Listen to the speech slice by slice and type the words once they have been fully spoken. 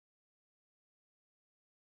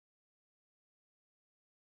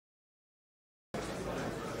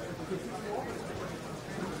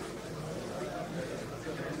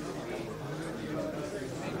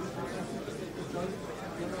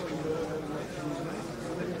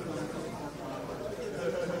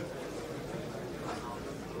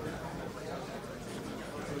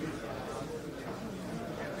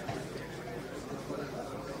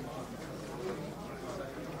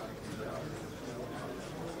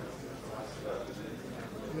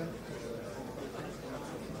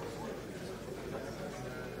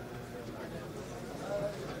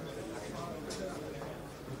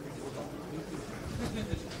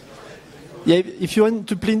Yeah, if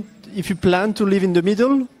you plan to live in the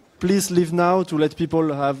middle, please leave now to let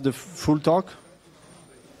people have the full talk.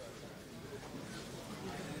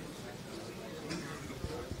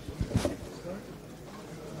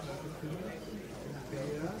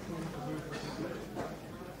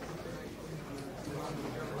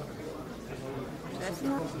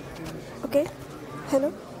 Okay.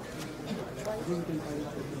 Hello?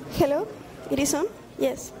 Hello? It is on?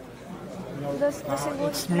 Yes. Does it work?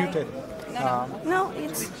 It's muted. No,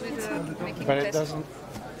 it's But it doesn't.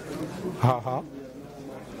 Haha.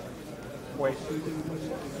 Wait.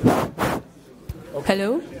 Okay.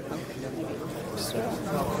 Hello?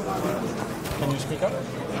 Can you speak up?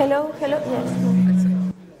 Hello? Hello? Yes.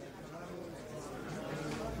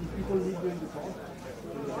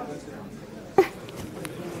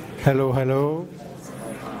 Hello, hello.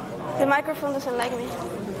 The microphone doesn't like me.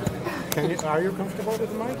 Are you comfortable with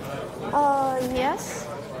the mic? Yes.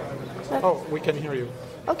 But Oh, we can hear you.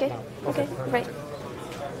 okay. now. Okay. Great.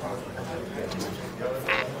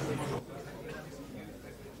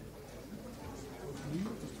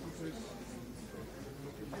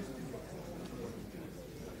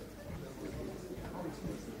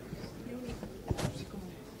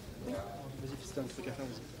 C'est un truc à faire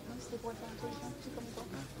aussi. C'était pour faire un truc comme quoi.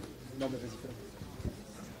 Non, mais vas-y, fais-le.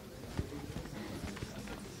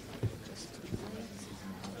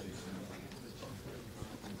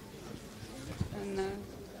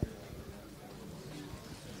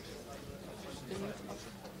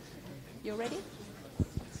 You ready?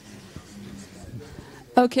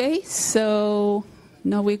 Okay, so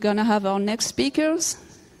now we're going to have our next speakers.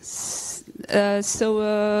 This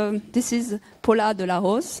is Paula de la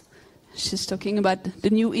Rose. She's talking about the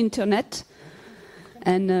new internet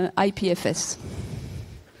and IPFS.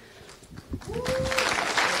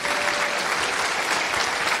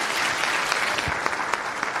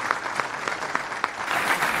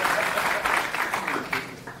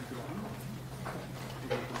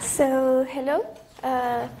 So, hello.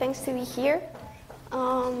 Thanks to be here.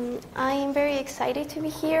 I am very excited to be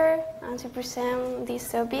here and to present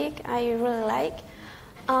this topic I really like.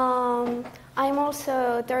 I'm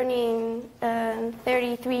also turning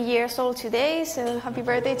 33 years old today, so happy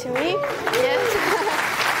birthday to me. Yes.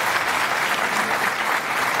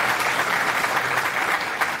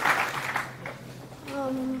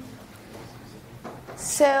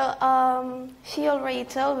 She already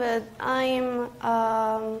told, but I'm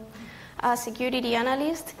a security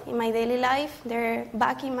analyst in my daily life. They're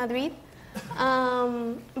back in Madrid.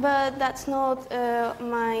 But that's not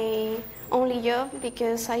my only job,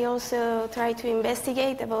 because I also try to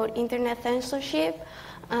investigate about internet censorship,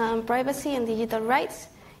 privacy and digital rights.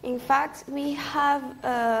 In fact, we have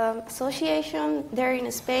an association there in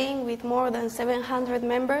Spain with more than 700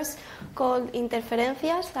 members called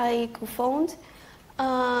Interferencias, I co-found.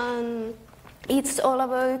 It's all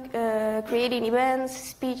about creating events,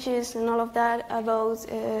 speeches, and all of that about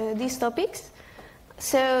these topics.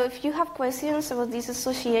 So if you have questions about this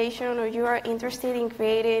association, or you are interested in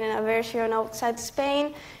creating a version outside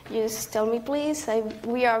Spain, just tell me, please.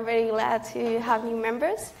 We are very glad to have new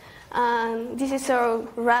members. This is our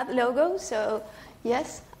rad logo, so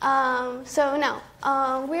yes. So now,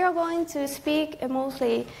 we are going to speak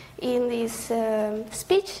mostly in this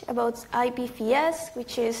speech about IPFS,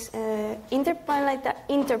 which is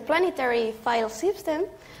interplanetary file system,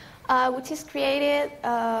 which is created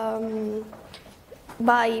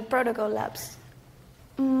by Protocol Labs.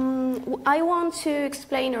 I want to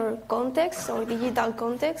explain our context, our digital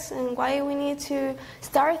context, and why we need to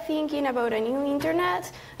start thinking about a new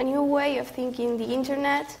internet, a new way of thinking the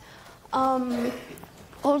internet.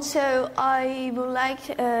 Also, I would like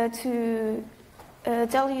to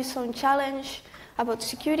tell you some challenge about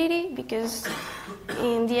security, because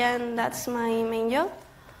in the end, that's my main job.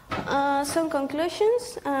 Some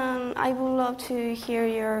conclusions, and I would love to hear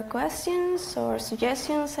your questions or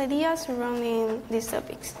suggestions, ideas surrounding these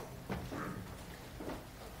topics.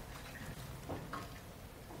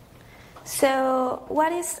 So,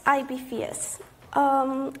 what is IPFS?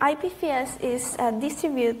 IPFS is a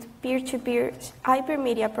distributed peer-to-peer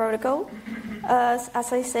hypermedia protocol.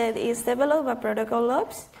 As I said, it's developed by Protocol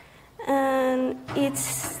Labs, and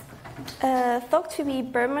it's thought to be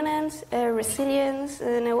permanent, resilient,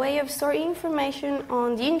 and a way of storing information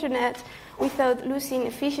on the internet without losing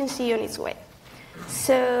efficiency on its way.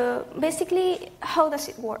 So basically, how does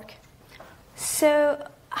it work? So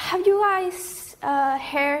have you guys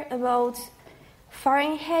heard about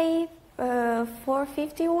Fahrenheit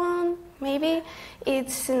 451? Maybe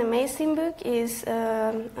it's an amazing book. It's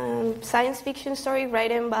a science fiction story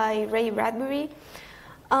written by Ray Bradbury.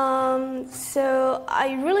 So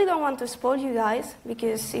I really don't want to spoil you guys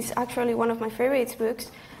because it's actually one of my favorite books.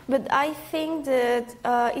 But I think that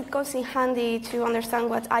it goes in handy to understand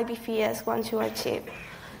what IPFS wants to achieve.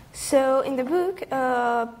 So in the book,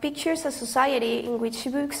 pictures a society in which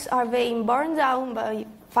books are being burned down by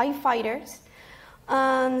firefighters,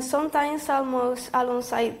 and sometimes almost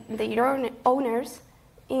alongside their owners.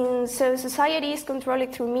 So society is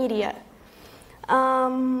controlled through media.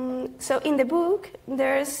 So in the book,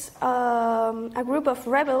 there's a group of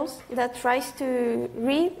rebels that tries to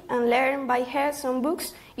read and learn by heart some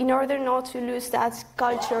books in order not to lose that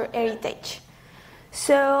culture heritage.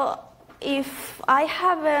 So if I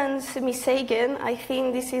haven't mistaken, I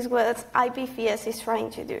think this is what IPFS is trying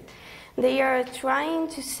to do. They are trying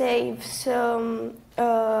to save some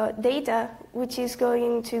data which is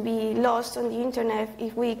going to be lost on the internet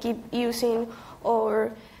if we keep using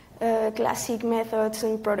our classic methods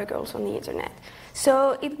and protocols on the internet.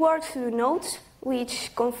 So it works through nodes,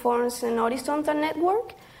 which conforms an horizontal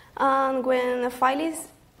network, and when a file is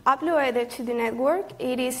uploaded to the network,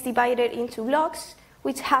 it is divided into blocks,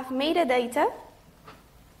 which have metadata,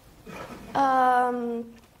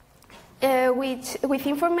 with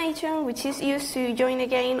information which is used to join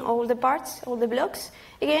again all the parts, all the blocks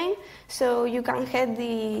again, so you can get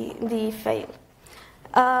the file.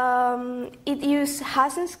 It uses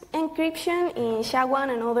hash encryption in SHA-1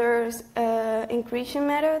 and other encryption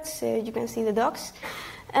methods. You can see the docs.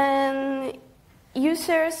 And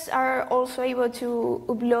users are also able to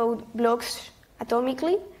upload blocks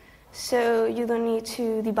atomically, so you don't need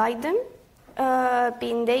to divide them.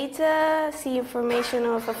 Pin data, see information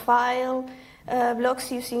of a file,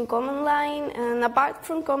 blocks using command line, and apart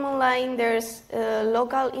from command line, there's a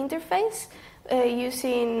local interface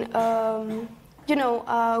using a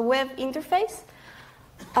web interface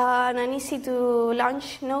and an easy to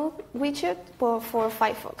launch node widget for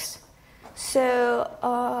Firefox. So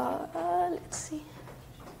let's see.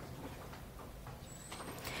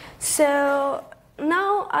 So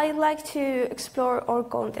now I'd like to explore our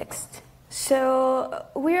context. So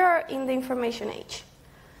we are in the information age.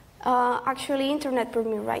 Actually, internet proved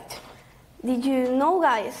me right. Did you know,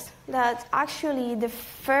 guys, that actually the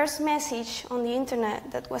first message on the internet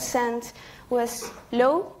that was sent was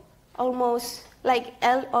low, almost like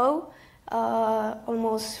LO,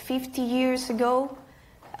 almost 50 years ago.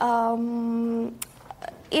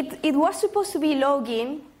 It was supposed to be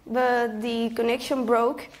login, but the connection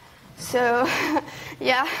broke. So,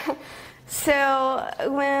 yeah. So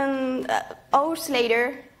when hours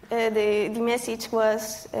later, the message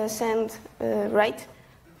was sent right.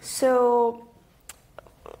 So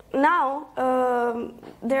now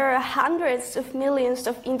there are hundreds of millions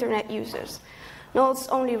of internet users, not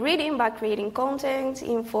only reading but creating content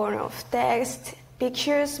in form of text,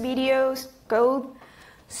 pictures, videos, code.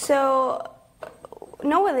 So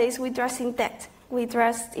nowadays we trust in tech. We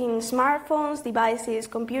trust in smartphones, devices,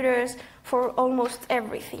 computers for almost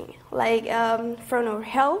everything, like from our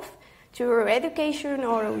health to our education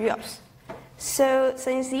or our jobs. So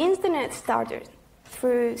since the internet started,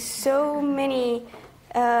 through so many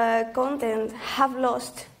content have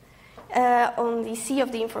lost on the sea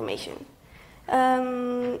of the information.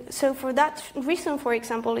 So for that reason, for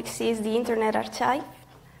example, exists the Internet Archive.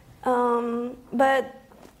 But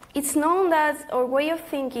it's known that our way of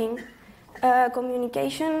thinking,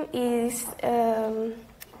 communication is,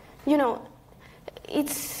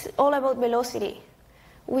 it's all about velocity.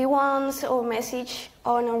 We want our message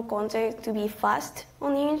on our content to be fast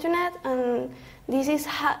on the internet, and this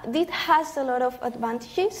has a lot of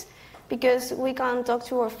advantages because we can talk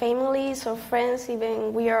to our families or friends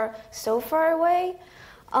even we are so far away.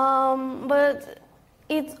 But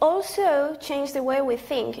it also changed the way we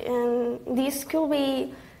think, and this could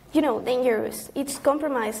be, dangerous. It's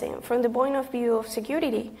compromising from the point of view of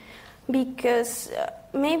security, because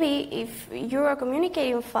maybe if you are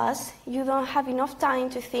communicating fast, you don't have enough time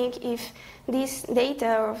to think if this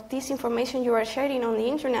data or this information you are sharing on the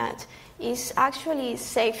internet is actually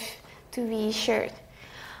safe to be shared.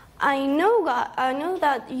 I know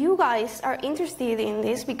that you guys are interested in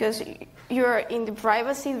this because you're in the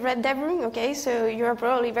privacy red room, okay? So you're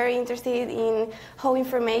probably very interested in how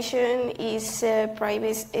information is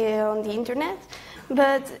private on the internet.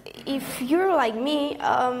 But if you're like me,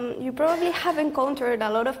 you probably have encountered a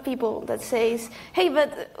lot of people that says, hey,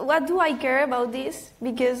 but what do I care about this?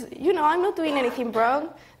 Because, I'm not doing anything wrong.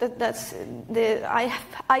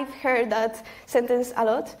 I've heard that sentence a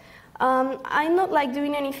lot. I'm not like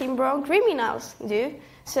doing anything wrong, criminals do.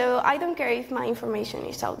 So I don't care if my information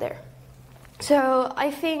is out there. So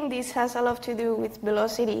I think this has a lot to do with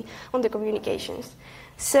velocity on the communications.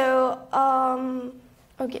 So,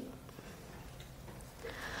 Okay.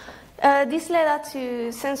 This led us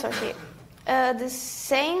to censorship. The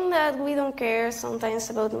saying that we don't care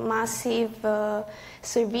sometimes about massive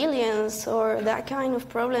surveillance or that kind of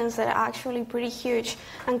problems that are actually pretty huge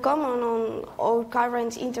and common on our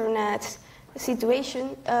current internet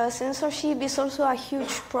situation, censorship is also a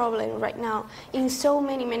huge problem right now in so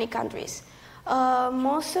many countries.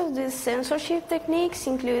 Most of the censorship techniques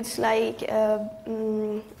includes like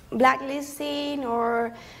blacklisting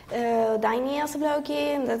or DNS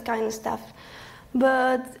blocking, that kind of stuff.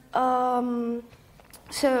 But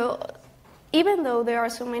so even though there are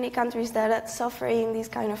so many countries that are suffering these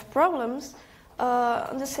kind of problems,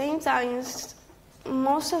 at the same time,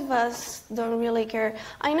 most of us don't really care.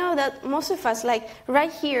 I know that most of us, like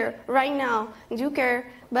right here, right now, do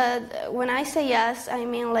care, but when I say yes, I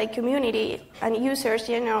mean like community and users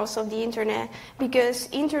general of the internet, because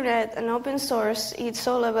internet and open source, it's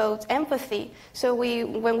all about empathy. So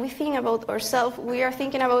when we think about ourselves, we are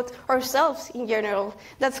thinking about ourselves in general.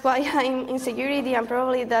 That's why I'm in security, and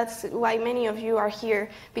probably that's why many of you are here,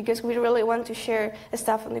 because we really want to share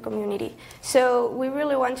stuff in the community. So we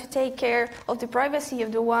really want to take care of the privacy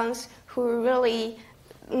of the ones who really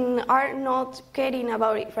are not caring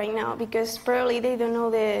about it right now, because probably they don't know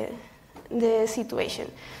the situation.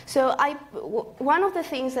 So one of the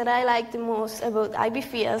things that I like the most about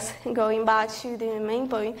IPFS, going back to the main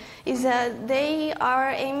point, is that they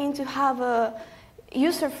are aiming to have a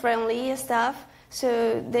user-friendly stuff,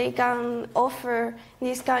 so they can offer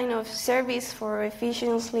this kind of service for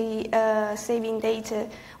efficiently saving data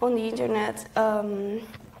on the internet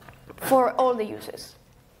for all the users.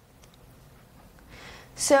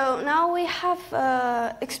 So now we have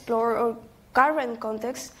explored our current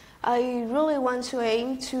context. I really want to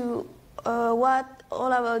aim to what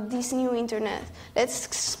all about this new internet. Let's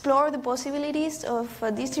explore the possibilities of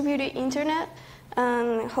a distributed internet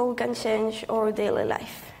and how we can change our daily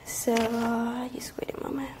life. So just wait a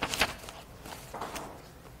moment.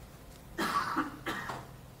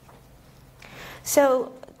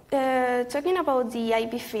 So talking about the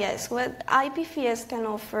IPFS, what IPFS can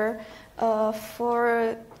offer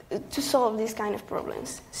to solve these kind of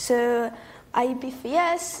problems. So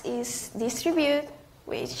IPFS is distribute,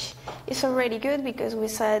 which is already good because we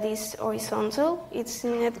said it's horizontal. It's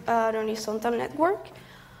an horizontal network.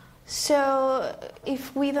 So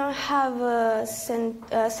if we don't have a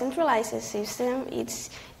centralized system,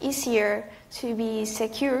 it's easier to be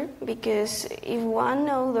secure, because if one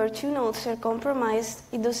node or two nodes are compromised,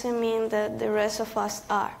 it doesn't mean that the rest of us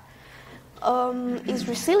are. It's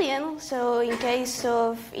resilient, so in case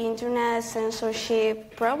of internet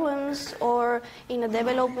censorship problems or in a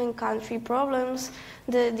developing country problems,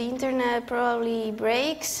 the internet probably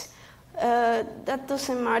breaks. That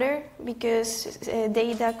doesn't matter, because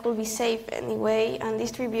data could be safe anyway and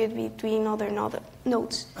distributed between other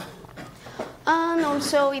nodes. And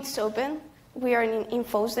also it's open. We are in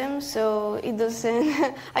FOSDEM, so it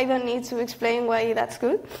doesn't. I don't need to explain why that's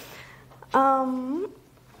good.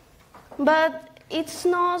 But it's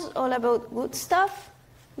not all about good stuff,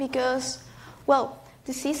 because, well,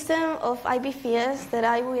 the system of IPFS that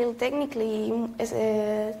I will technically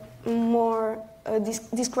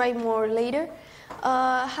describe more later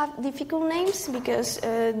have difficult names, because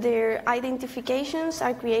their identifications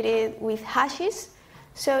are created with hashes,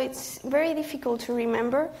 so it's very difficult to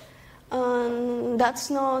remember. That's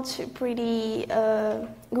not pretty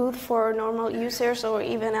good for normal users or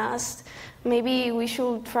even us. Maybe we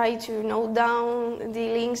should try to note down the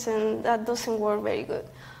links, and that doesn't work very good.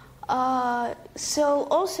 So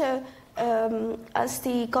also, as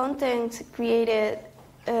the content created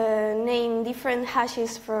name different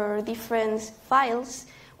hashes for different files,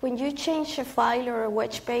 when you change a file or a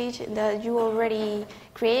web page that you already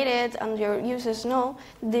created and your users know,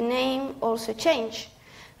 the name also change.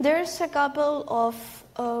 There's a couple of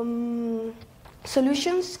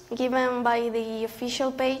solutions given by the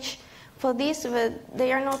official page for this, but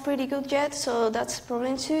they are not pretty good yet, so that's a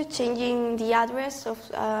problem too, changing the address of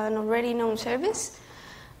an already known service.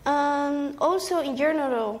 Also, in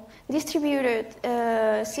general, distributed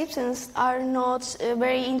systems are not a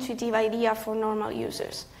very intuitive idea for normal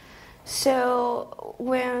users. So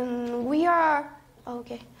when we are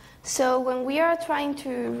trying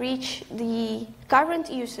to reach the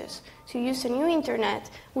current users to use a new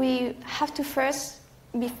internet, we have to first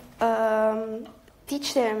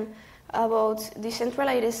teach them about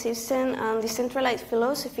decentralized system and decentralized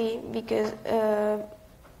philosophy, because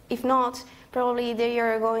if not, probably they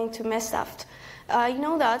are going to mess up. I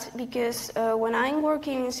know that because when I'm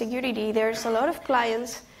working in security, there's a lot of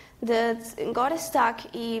clients that got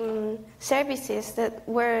stuck in services that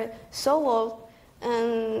were so old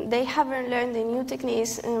and they haven't learned the new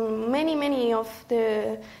techniques. Many of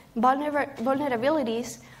the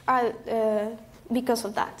vulnerabilities are because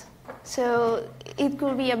of that. So it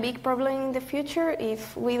could be a big problem in the future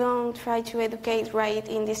if we don't try to educate right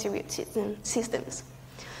in distributed systems.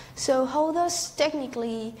 So how does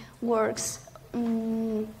technically works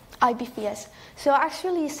IPFS? So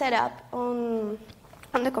actually set up on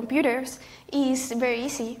the computers is very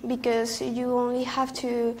easy because you only have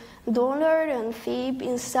to download and zip,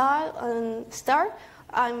 install, and start.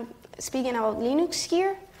 I'm speaking about Linux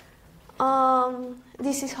here.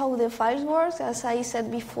 This is how the files work. As I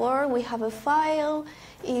said before, we have a file.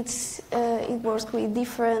 It works with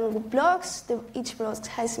different blocks. Each block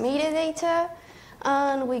has metadata,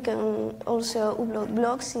 and we can also upload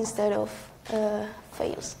blocks instead of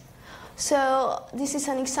files. So this is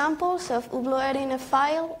an example of uploading a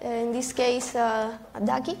file, in this case a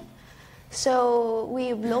DACI. So we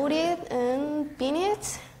upload it and pin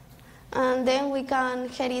it, and then we can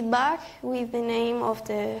get it back with the name of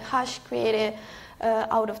the hash created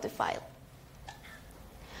out of the file.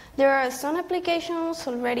 There are some applications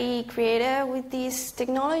already created with this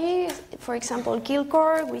technology. For example,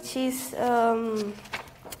 Killcore, which is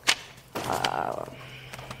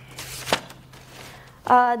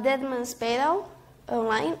Deadman's Pedal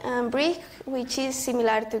online, and Brick, which is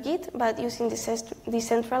similar to Git, but using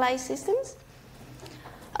decentralized systems.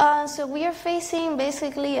 So we are facing,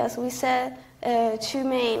 basically, as we said, two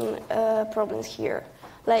main problems here,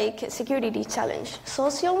 like security challenge,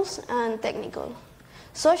 socials and technical.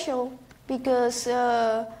 Social, because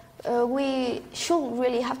we should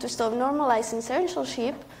really have to stop normalizing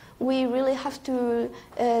censorship. We really have to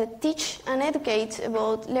teach and educate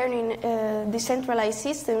about learning decentralized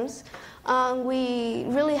systems. We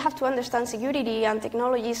really have to understand security and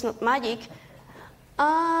technology is not magic.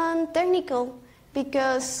 And technical,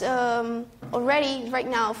 because already right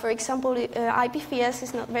now, for example, IPFS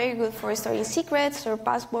is not very good for storing secrets or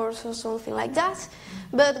passwords or something like that.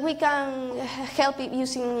 But we can help it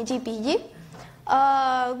using GPG.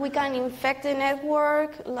 We can infect the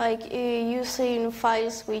network, like using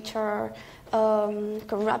files which are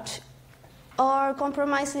corrupt, or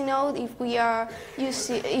compromise the node if we are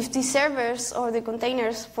if the servers or the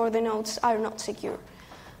containers for the nodes are not secure.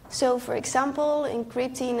 So, for example,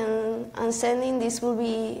 encrypting and sending, this will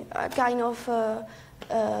be a kind of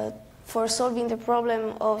for solving the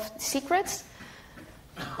problem of secrets.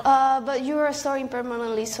 But you are storing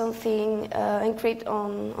permanently something encrypted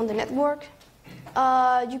on the network.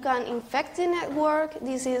 You can infect the network.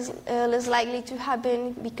 This is less likely to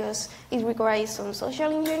happen because it requires some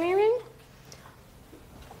social engineering.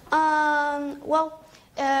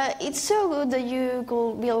 It's so good that you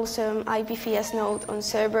could build some IPFS node on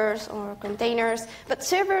servers or containers. But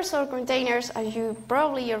servers or containers, as you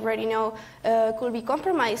probably already know, could be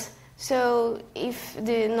compromised. So if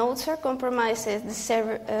the nodes are compromised, if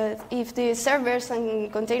the servers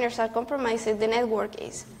and containers are compromised, the network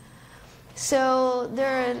is. So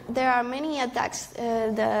there are many attacks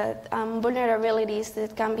vulnerabilities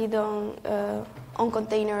that can be done on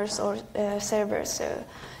containers or servers. So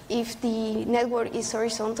if the network is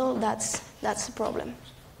horizontal, that's a problem.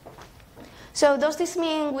 So does this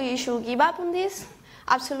mean we should give up on this?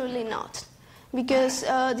 Absolutely not. Because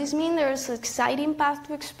this means there's an exciting path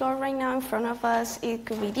to explore right now in front of us. It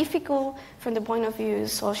could be difficult from the point of view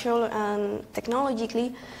social and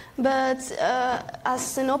technologically, but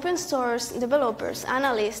as an open source developers,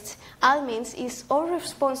 analysts, admins, it's our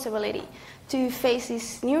responsibility to face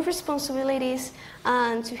these new responsibilities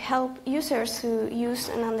and to help users to use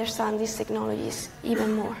and understand these technologies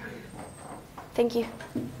even more. Thank you.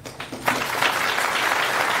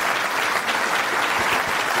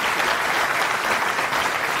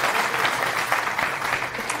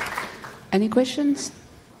 Any questions?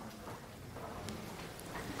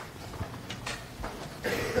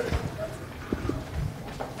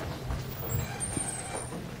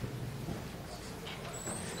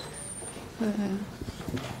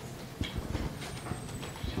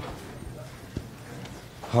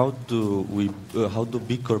 How do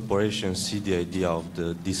big corporations see the idea of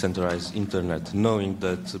the decentralized internet, knowing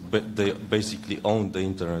that they basically own the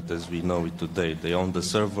internet as we know it today? They own the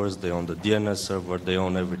servers, they own the DNS server, they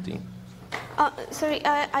own everything. Sorry,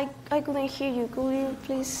 I couldn't hear you. Could you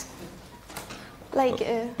please,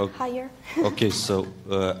 higher? Okay, so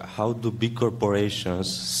how do big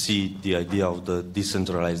corporations see the idea of the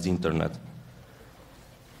decentralized internet?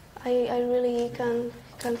 I really can't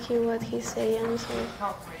hear what he's saying. I'm sorry.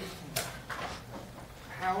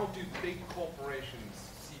 How do big corporations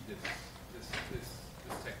see this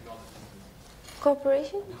technology?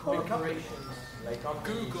 Corporation? Corporations, like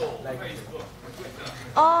Google, like Facebook.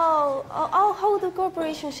 How do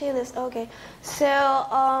corporations see this? Okay, so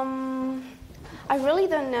I really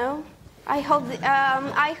don't know. I hope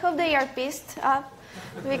they are pissed off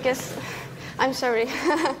because I'm sorry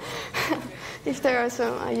if there are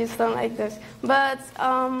some. I just don't like this, but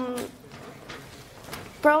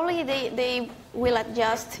probably they will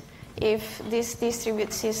adjust if these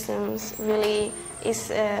distributed systems really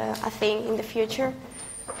is a thing in the future,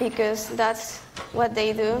 because that's what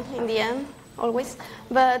they do in the end, always.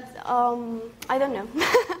 But I don't know.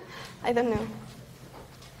 I don't know.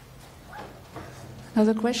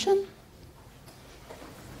 Another question?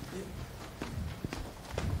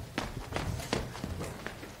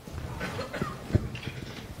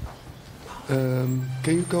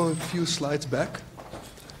 Can you go a few slides back?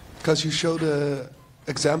 Because you showed an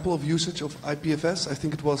example of usage of IPFS. I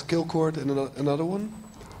think it was kill court and another one.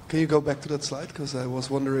 Can you go back to that slide? Because I was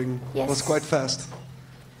wondering, Yes. it was quite fast.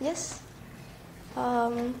 Yes.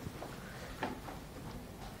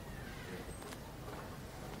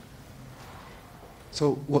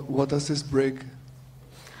 So what does this brig?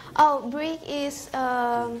 Oh, Brig is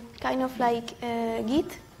kind of like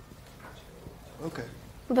Git, Okay.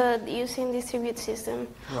 but using distributed system.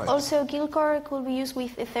 Right. Also, Killcore could be used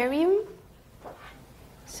with Ethereum.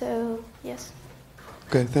 So, yes.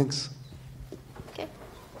 Okay, thanks. Okay.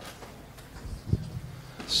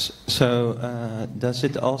 So, does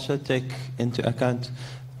it also take into account,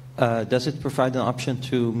 does it provide an option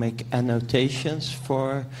to make annotations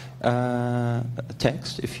for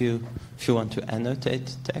text if you want to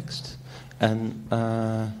annotate text? And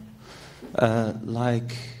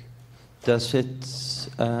like, does it,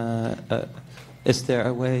 is there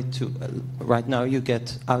a way to, right now you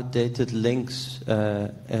get outdated links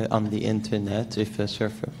on the internet if a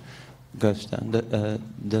server goes down.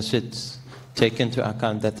 Does it take into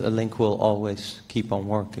account that a link will always keep on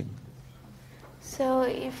working? So,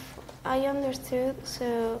 if I understood,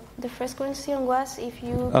 so the first question was if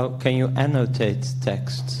you... Oh, can you annotate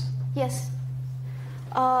text? Yes.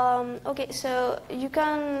 Okay, so you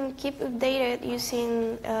can keep updated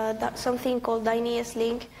using something called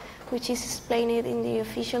DNS-link, which is explained in the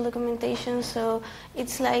official documentation. So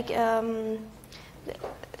it's like,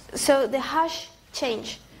 so the hash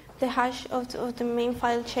change, the hash of the main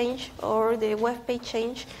file change or the web page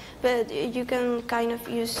change, but you can kind of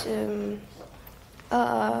use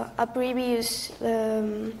a previous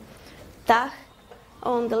tag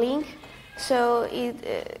on the link. So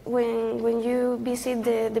when you visit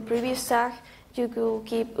the previous tag, you could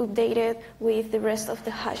keep updated with the rest of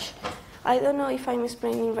the hash. I don't know if I'm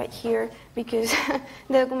explaining right here, because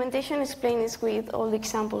the documentation explains with all the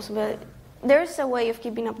examples, but there's a way of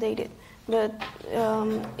keeping updated, but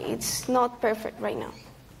it's not perfect right now.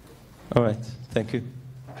 All right, thank you.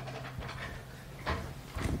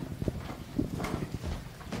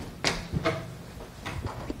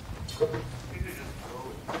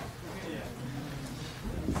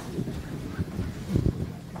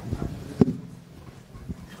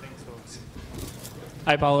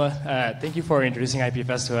 Hi, Paula. Thank you for introducing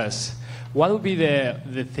IPFS to us. What would be the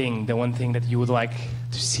one thing that you would like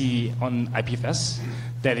to see on IPFS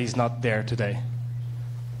that is not there today?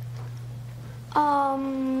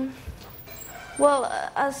 Well,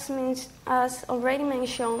 as already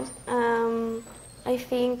mentioned, I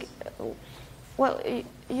think, well,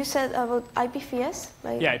 you said about IPFS?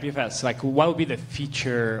 Like, Yeah, IPFS. Like, what would be the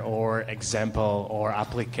feature or example or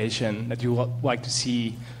application that you would like to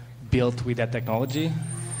see built with that technology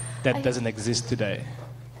that doesn't exist today?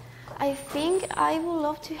 I think I would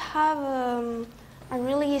love to have a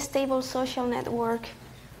really stable social network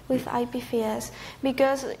with IPFS,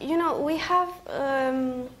 because, you know, we have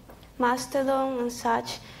Mastodon and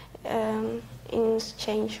such in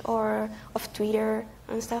exchange or of Twitter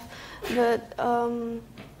and stuff, but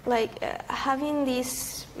having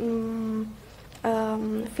this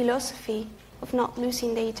philosophy of not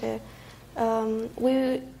losing data,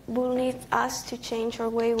 we will need us to change our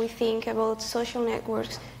way we think about social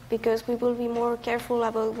networks, because we will be more careful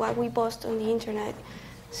about what we post on the internet.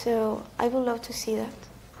 So I would love to see that.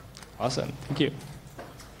 Awesome, thank you.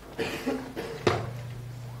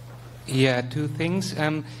 Yeah, two things.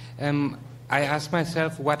 I ask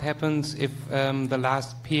myself what happens if the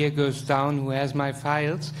last peer goes down who has my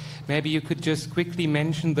files. Maybe you could just quickly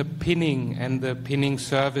mention the pinning and the pinning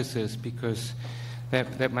services, because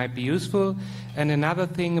that might be useful. And another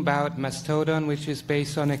thing about Mastodon, which is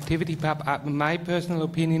based on ActivityPub, my personal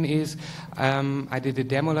opinion is, I did a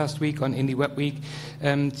demo last week on Indie Web Week,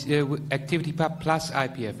 ActivityPub plus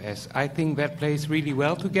IPFS. I think that plays really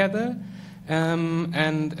well together, and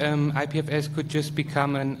IPFS could just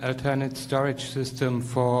become an alternate storage system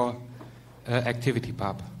for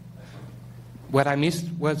ActivityPub. What I missed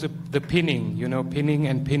was the pinning, pinning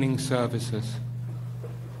and pinning services.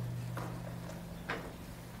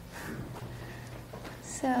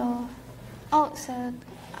 So,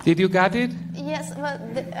 did you get it? yes, but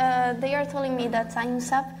they are telling me that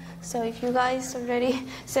time's up. So if you guys are ready,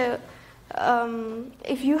 so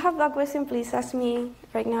if you have that question, please ask me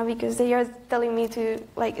right now because they are telling me to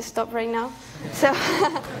stop right now. So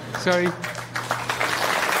sorry.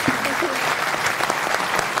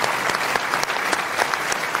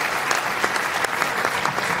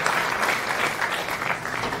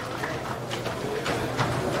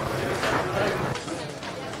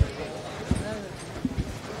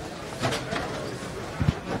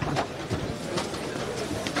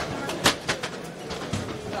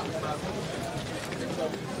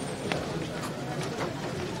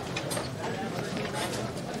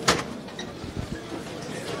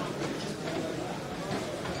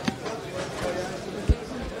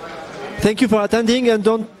 Thank you for attending, and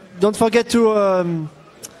don't forget to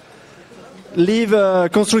leave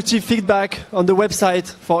constructive feedback on the website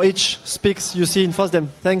for each speaks you see in FOSDEM.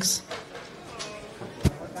 Thanks.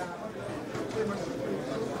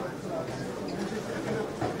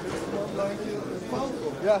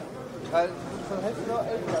 Ja,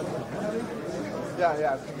 ja,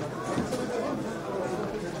 ja.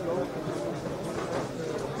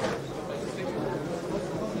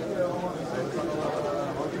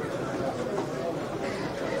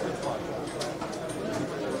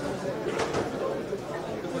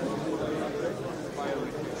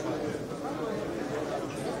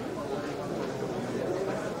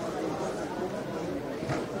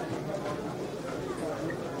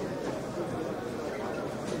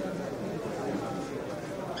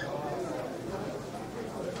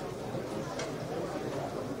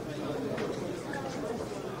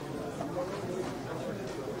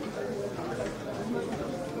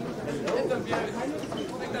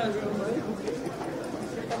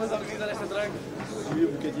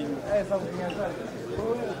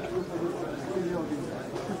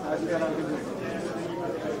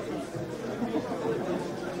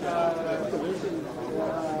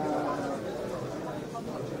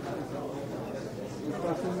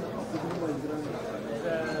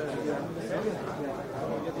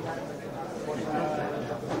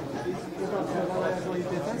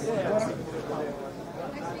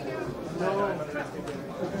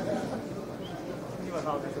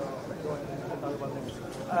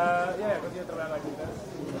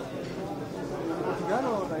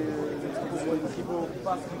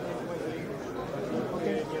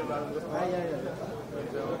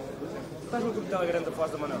 Estás no Telegram da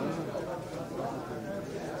FOSDEM ou não?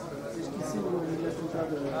 Esqueci o endereço de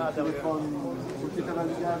entrada, telefone, porque estava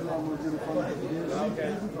ligado ao meu telefone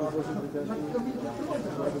português.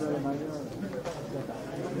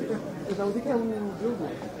 Então, o que é um jogo?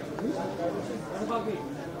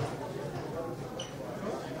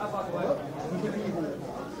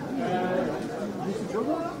 Desse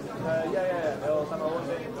jogo? Ele estava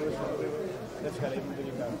ontem, deve chegar aí um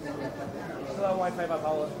bocadinho cá. Sei lá, um Wi-Fi para a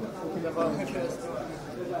Paula.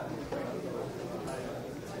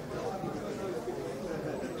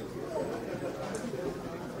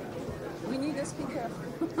 We need a speaker.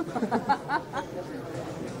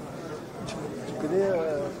 Tu connais la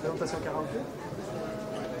présentation karaoké?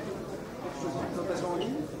 Présentation en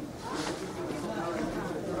ligne?